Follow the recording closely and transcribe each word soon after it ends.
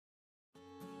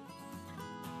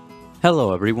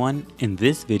Hello everyone, in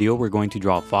this video we're going to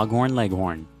draw Foghorn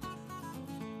Leghorn.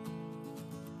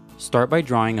 Start by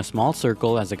drawing a small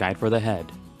circle as a guide for the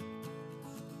head.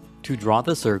 To draw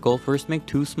the circle, first make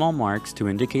two small marks to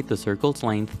indicate the circle's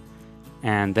length,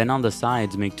 and then on the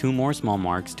sides make two more small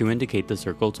marks to indicate the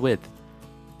circle's width.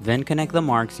 Then connect the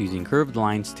marks using curved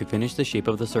lines to finish the shape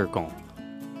of the circle.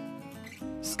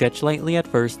 Sketch lightly at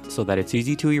first so that it's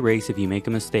easy to erase if you make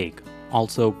a mistake.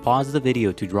 Also, pause the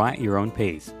video to draw at your own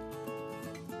pace.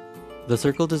 The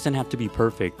circle doesn't have to be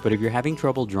perfect, but if you're having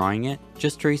trouble drawing it,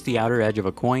 just trace the outer edge of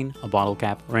a coin, a bottle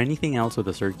cap, or anything else with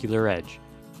a circular edge.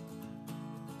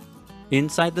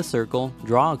 Inside the circle,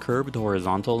 draw a curved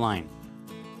horizontal line.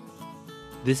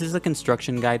 This is a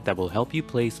construction guide that will help you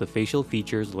place the facial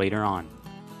features later on.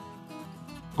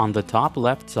 On the top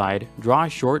left side, draw a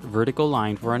short vertical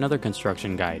line for another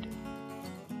construction guide.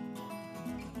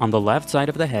 On the left side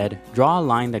of the head, draw a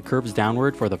line that curves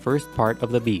downward for the first part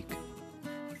of the beak.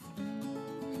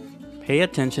 Pay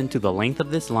attention to the length of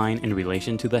this line in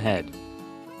relation to the head.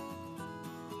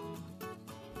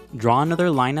 Draw another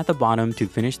line at the bottom to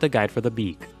finish the guide for the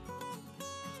beak.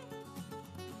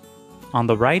 On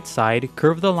the right side,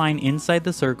 curve the line inside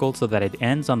the circle so that it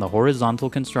ends on the horizontal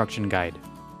construction guide.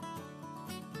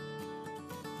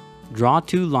 Draw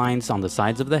two lines on the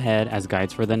sides of the head as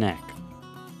guides for the neck.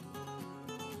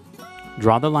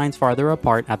 Draw the lines farther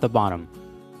apart at the bottom.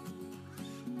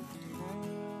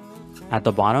 At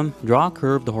the bottom, draw a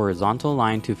curved horizontal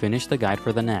line to finish the guide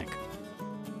for the neck.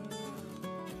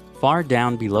 Far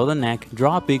down below the neck,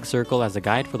 draw a big circle as a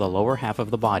guide for the lower half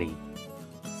of the body.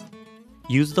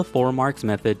 Use the 4 marks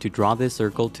method to draw this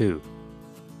circle too.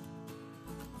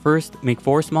 First, make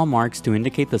 4 small marks to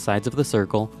indicate the sides of the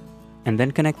circle, and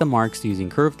then connect the marks using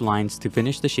curved lines to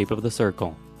finish the shape of the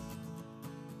circle.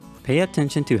 Pay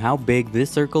attention to how big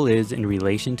this circle is in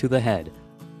relation to the head.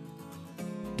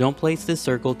 Don't place this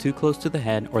circle too close to the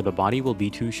head or the body will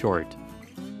be too short.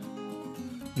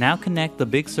 Now connect the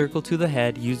big circle to the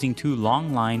head using 2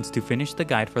 long lines to finish the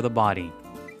guide for the body.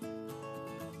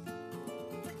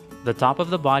 The top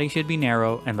of the body should be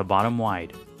narrow and the bottom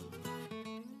wide.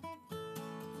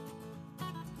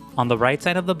 On the right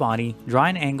side of the body, draw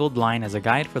an angled line as a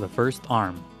guide for the first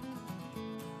arm.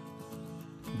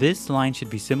 This line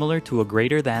should be similar to a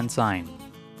greater than sign.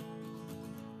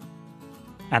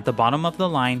 At the bottom of the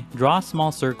line, draw a small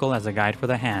circle as a guide for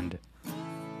the hand.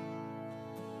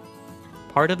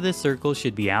 Part of this circle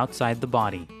should be outside the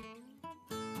body.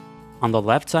 On the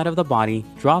left side of the body,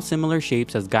 draw similar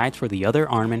shapes as guides for the other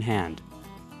arm and hand.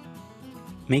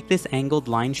 Make this angled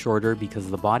line shorter because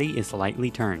the body is slightly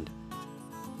turned.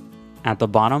 At the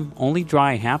bottom, only draw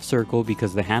a half circle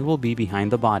because the hand will be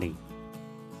behind the body.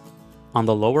 On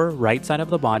the lower right side of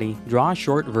the body, draw a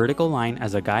short vertical line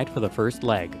as a guide for the first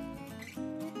leg.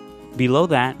 Below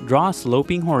that, draw a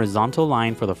sloping horizontal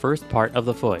line for the first part of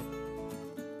the foot.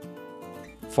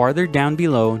 Farther down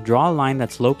below, draw a line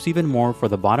that slopes even more for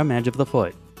the bottom edge of the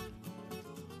foot.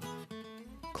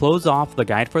 Close off the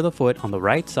guide for the foot on the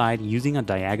right side using a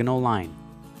diagonal line.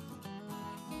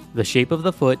 The shape of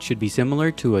the foot should be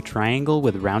similar to a triangle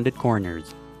with rounded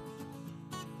corners.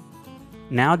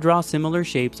 Now draw similar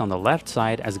shapes on the left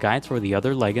side as guides for the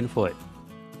other leg and foot.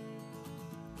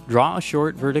 Draw a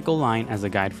short vertical line as a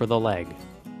guide for the leg.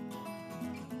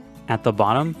 At the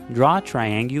bottom, draw a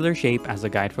triangular shape as a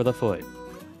guide for the foot.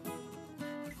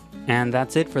 And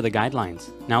that's it for the guidelines.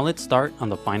 Now let's start on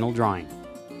the final drawing.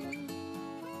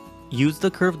 Use the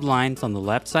curved lines on the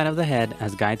left side of the head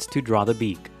as guides to draw the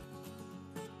beak.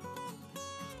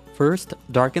 First,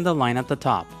 darken the line at the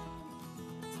top.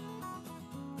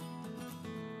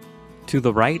 To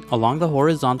the right, along the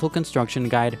horizontal construction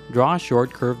guide, draw a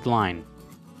short curved line.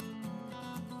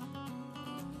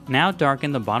 Now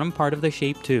darken the bottom part of the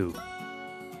shape too.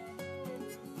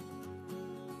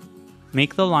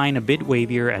 Make the line a bit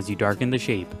wavier as you darken the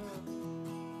shape.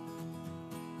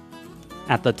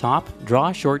 At the top, draw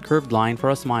a short curved line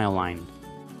for a smile line.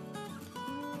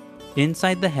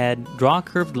 Inside the head, draw a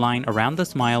curved line around the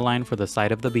smile line for the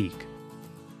side of the beak.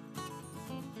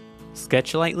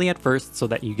 Sketch lightly at first so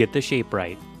that you get the shape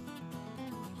right.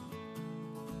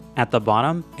 At the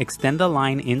bottom, extend the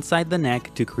line inside the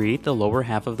neck to create the lower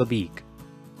half of the beak.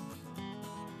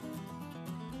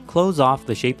 Close off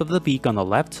the shape of the beak on the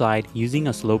left side using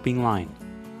a sloping line.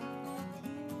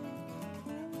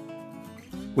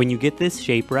 When you get this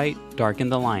shape right, darken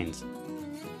the lines.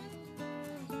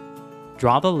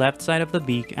 Draw the left side of the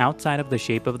beak outside of the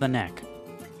shape of the neck.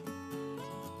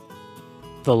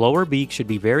 The lower beak should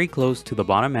be very close to the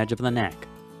bottom edge of the neck.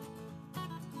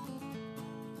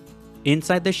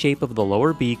 Inside the shape of the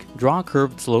lower beak, draw a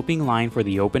curved sloping line for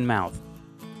the open mouth.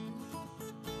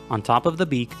 On top of the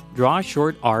beak, draw a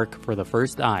short arc for the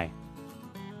first eye.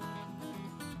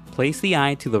 Place the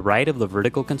eye to the right of the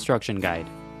vertical construction guide.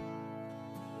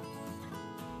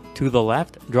 To the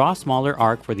left, draw a smaller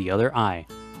arc for the other eye.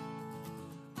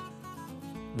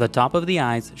 The top of the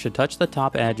eyes should touch the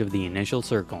top edge of the initial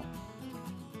circle.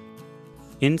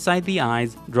 Inside the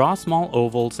eyes, draw small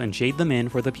ovals and shade them in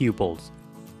for the pupils.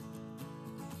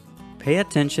 Pay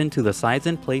attention to the size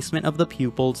and placement of the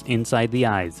pupils inside the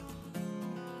eyes.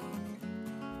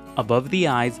 Above the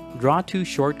eyes, draw two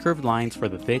short curved lines for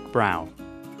the thick brow.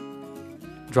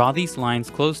 Draw these lines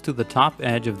close to the top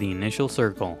edge of the initial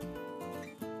circle.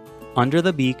 Under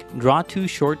the beak, draw two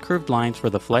short curved lines for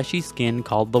the fleshy skin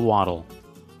called the wattle.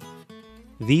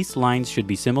 These lines should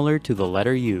be similar to the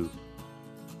letter U.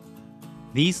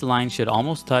 These lines should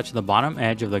almost touch the bottom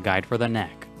edge of the guide for the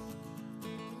neck.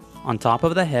 On top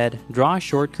of the head, draw a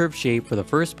short curved shape for the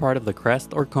first part of the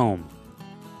crest or comb.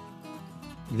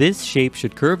 This shape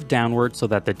should curve downward so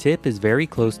that the tip is very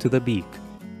close to the beak.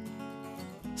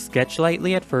 Sketch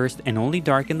lightly at first and only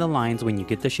darken the lines when you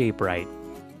get the shape right.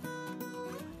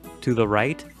 To the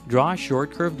right, draw a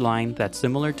short curved line that's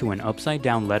similar to an upside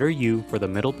down letter U for the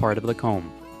middle part of the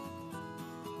comb.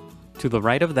 To the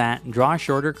right of that, draw a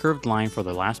shorter curved line for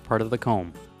the last part of the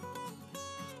comb.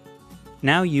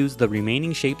 Now use the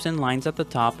remaining shapes and lines at the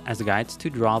top as guides to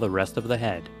draw the rest of the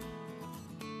head.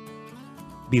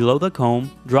 Below the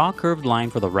comb, draw a curved line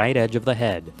for the right edge of the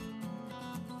head.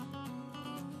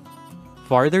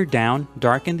 Farther down,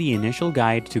 darken the initial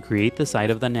guide to create the side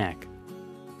of the neck.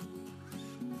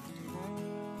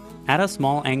 Add a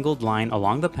small angled line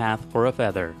along the path for a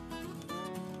feather.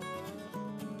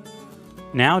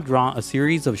 Now draw a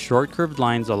series of short curved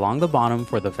lines along the bottom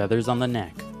for the feathers on the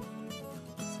neck.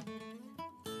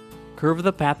 Curve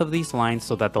the path of these lines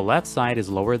so that the left side is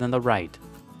lower than the right.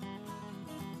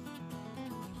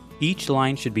 Each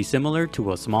line should be similar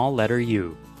to a small letter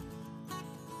U.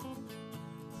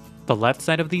 The left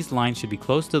side of these lines should be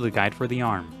close to the guide for the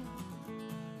arm.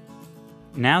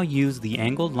 Now use the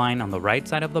angled line on the right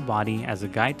side of the body as a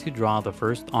guide to draw the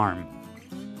first arm.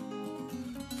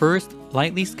 First,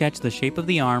 lightly sketch the shape of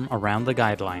the arm around the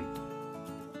guideline.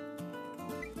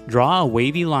 Draw a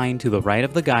wavy line to the right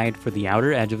of the guide for the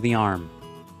outer edge of the arm.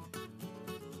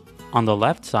 On the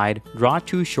left side, draw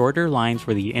two shorter lines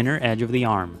for the inner edge of the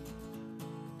arm.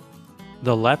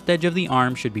 The left edge of the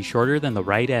arm should be shorter than the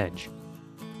right edge.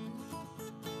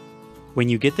 When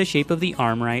you get the shape of the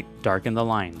arm right, darken the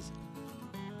lines.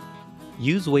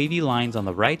 Use wavy lines on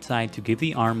the right side to give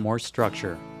the arm more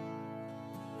structure.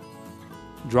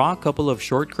 Draw a couple of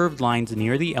short curved lines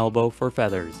near the elbow for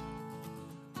feathers.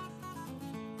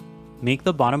 Make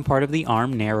the bottom part of the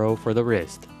arm narrow for the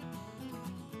wrist.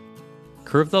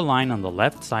 Curve the line on the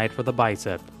left side for the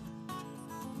bicep.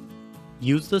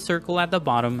 Use the circle at the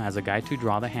bottom as a guide to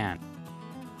draw the hand.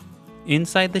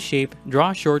 Inside the shape,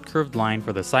 draw a short curved line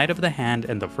for the side of the hand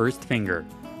and the first finger.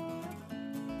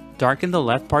 Darken the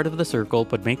left part of the circle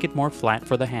but make it more flat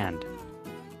for the hand.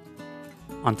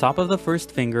 On top of the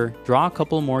first finger, draw a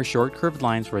couple more short curved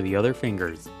lines for the other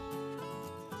fingers.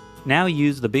 Now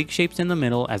use the big shapes in the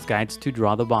middle as guides to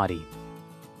draw the body.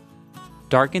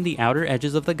 Darken the outer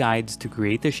edges of the guides to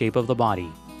create the shape of the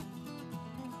body.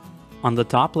 On the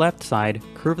top left side,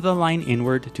 curve the line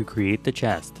inward to create the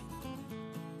chest.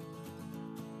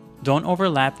 Don't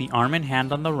overlap the arm and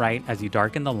hand on the right as you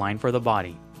darken the line for the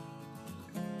body.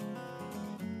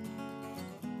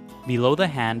 Below the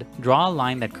hand, draw a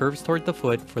line that curves toward the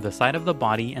foot for the side of the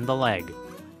body and the leg.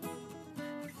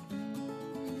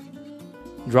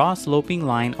 Draw a sloping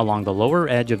line along the lower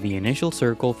edge of the initial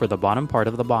circle for the bottom part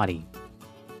of the body.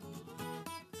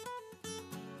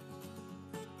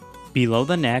 Below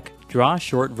the neck, draw a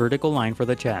short vertical line for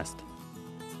the chest.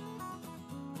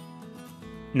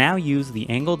 Now use the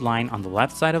angled line on the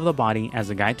left side of the body as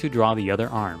a guide to draw the other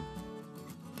arm.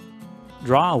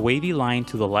 Draw a wavy line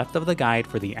to the left of the guide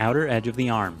for the outer edge of the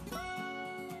arm.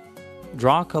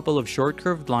 Draw a couple of short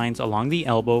curved lines along the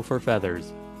elbow for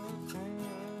feathers.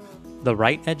 The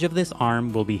right edge of this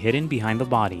arm will be hidden behind the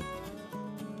body.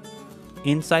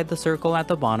 Inside the circle at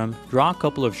the bottom, draw a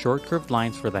couple of short curved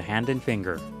lines for the hand and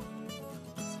finger.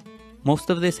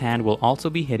 Most of this hand will also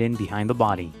be hidden behind the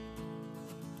body.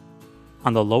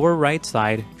 On the lower right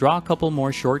side, draw a couple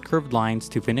more short curved lines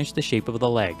to finish the shape of the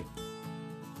leg.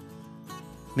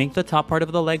 Make the top part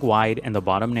of the leg wide and the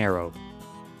bottom narrow.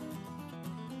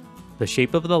 The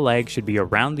shape of the leg should be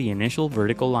around the initial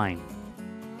vertical line.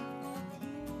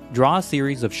 Draw a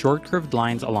series of short curved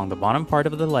lines along the bottom part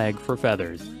of the leg for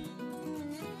feathers.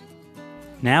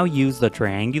 Now use the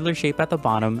triangular shape at the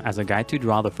bottom as a guide to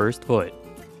draw the first foot.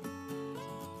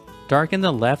 Darken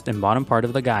the left and bottom part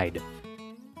of the guide.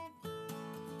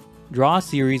 Draw a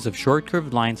series of short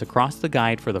curved lines across the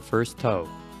guide for the first toe.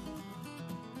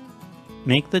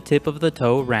 Make the tip of the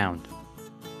toe round.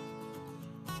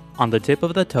 On the tip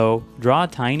of the toe, draw a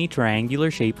tiny triangular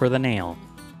shape for the nail.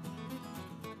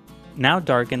 Now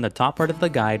darken the top part of the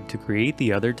guide to create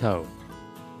the other toe.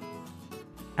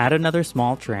 Add another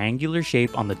small triangular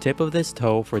shape on the tip of this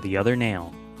toe for the other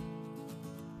nail.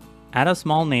 Add a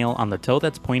small nail on the toe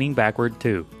that's pointing backward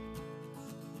too.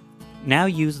 Now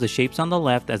use the shapes on the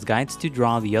left as guides to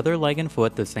draw the other leg and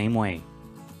foot the same way.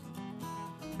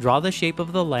 Draw the shape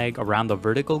of the leg around the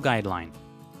vertical guideline.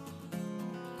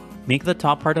 Make the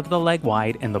top part of the leg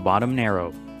wide and the bottom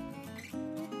narrow.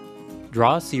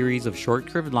 Draw a series of short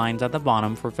curved lines at the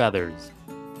bottom for feathers.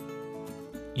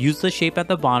 Use the shape at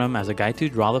the bottom as a guide to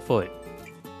draw the foot.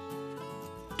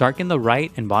 Darken the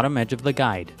right and bottom edge of the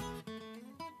guide.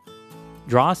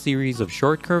 Draw a series of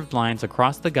short curved lines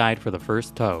across the guide for the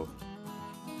first toe.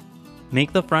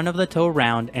 Make the front of the toe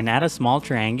round and add a small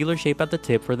triangular shape at the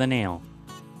tip for the nail.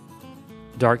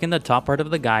 Darken the top part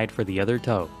of the guide for the other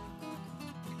toe.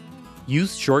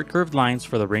 Use short curved lines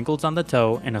for the wrinkles on the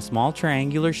toe and a small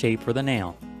triangular shape for the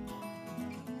nail.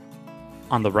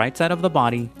 On the right side of the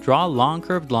body, draw a long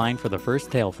curved line for the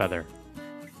first tail feather.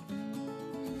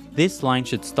 This line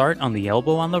should start on the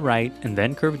elbow on the right and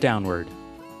then curve downward.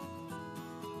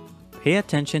 Pay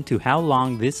attention to how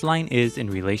long this line is in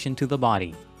relation to the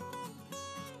body.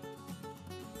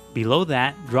 Below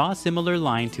that, draw a similar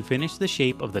line to finish the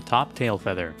shape of the top tail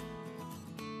feather.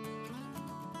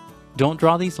 Don't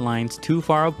draw these lines too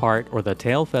far apart or the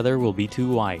tail feather will be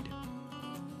too wide.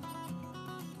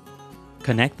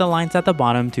 Connect the lines at the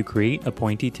bottom to create a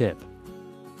pointy tip.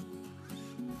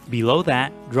 Below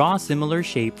that, draw a similar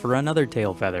shape for another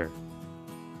tail feather.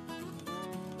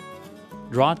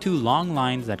 Draw two long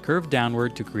lines that curve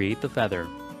downward to create the feather.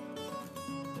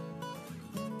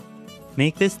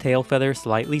 Make this tail feather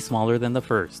slightly smaller than the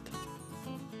first.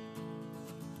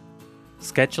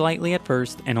 Sketch lightly at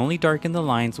first and only darken the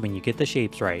lines when you get the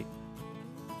shapes right.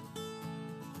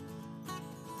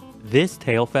 This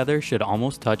tail feather should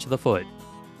almost touch the foot.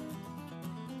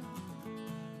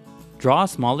 Draw a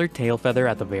smaller tail feather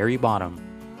at the very bottom.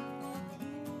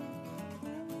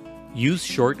 Use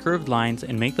short curved lines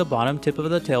and make the bottom tip of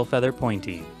the tail feather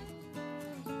pointy.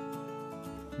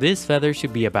 This feather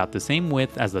should be about the same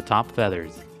width as the top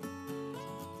feathers.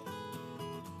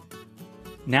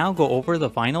 Now go over the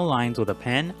final lines with a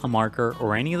pen, a marker,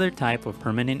 or any other type of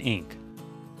permanent ink.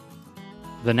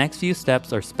 The next few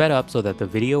steps are sped up so that the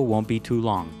video won't be too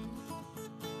long.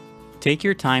 Take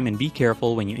your time and be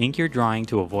careful when you ink your drawing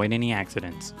to avoid any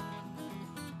accidents.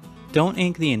 Don't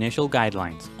ink the initial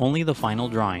guidelines, only the final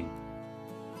drawing.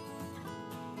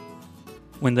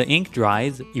 When the ink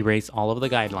dries, erase all of the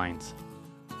guidelines.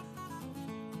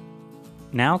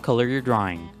 Now color your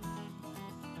drawing.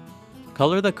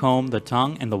 Color the comb, the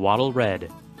tongue, and the wattle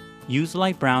red. Use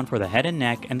light brown for the head and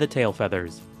neck and the tail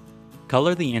feathers.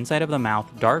 Color the inside of the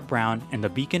mouth dark brown and the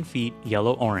beak and feet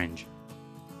yellow-orange.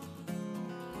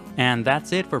 And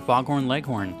that's it for Foghorn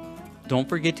Leghorn. Don't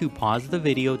forget to pause the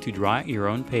video to draw at your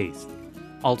own pace.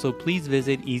 Also, please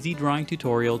visit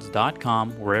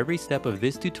easydrawingtutorials.com where every step of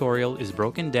this tutorial is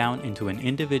broken down into an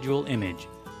individual image.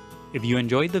 If you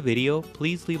enjoyed the video,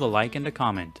 please leave a like and a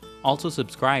comment. Also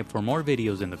subscribe for more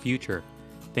videos in the future.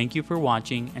 Thank you for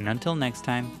watching, and until next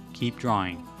time, keep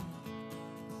drawing.